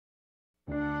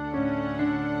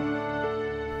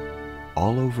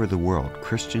all over the world,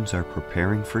 Christians are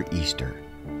preparing for Easter.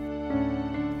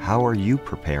 How are you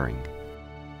preparing?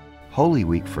 Holy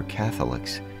Week for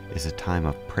Catholics is a time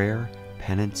of prayer,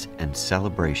 penance, and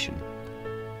celebration.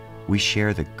 We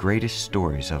share the greatest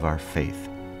stories of our faith.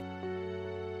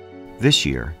 This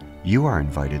year, you are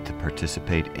invited to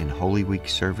participate in Holy Week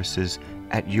services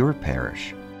at your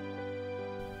parish.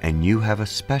 And you have a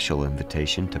special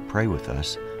invitation to pray with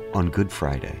us on Good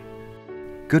Friday.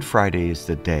 Good Friday is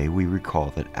the day we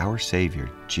recall that our Savior,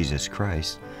 Jesus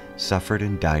Christ, suffered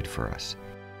and died for us.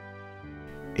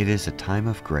 It is a time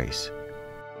of grace.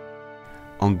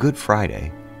 On Good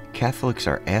Friday, Catholics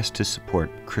are asked to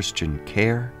support Christian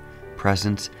care,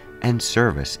 presence, and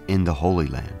service in the Holy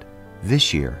Land.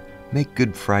 This year, make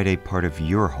Good Friday part of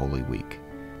your Holy Week.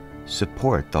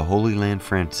 Support the Holy Land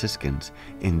Franciscans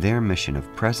in their mission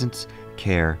of presence,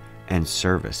 care, and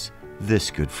service this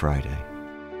Good Friday.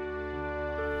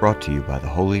 Brought to you by the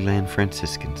Holy Land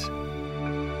Franciscans.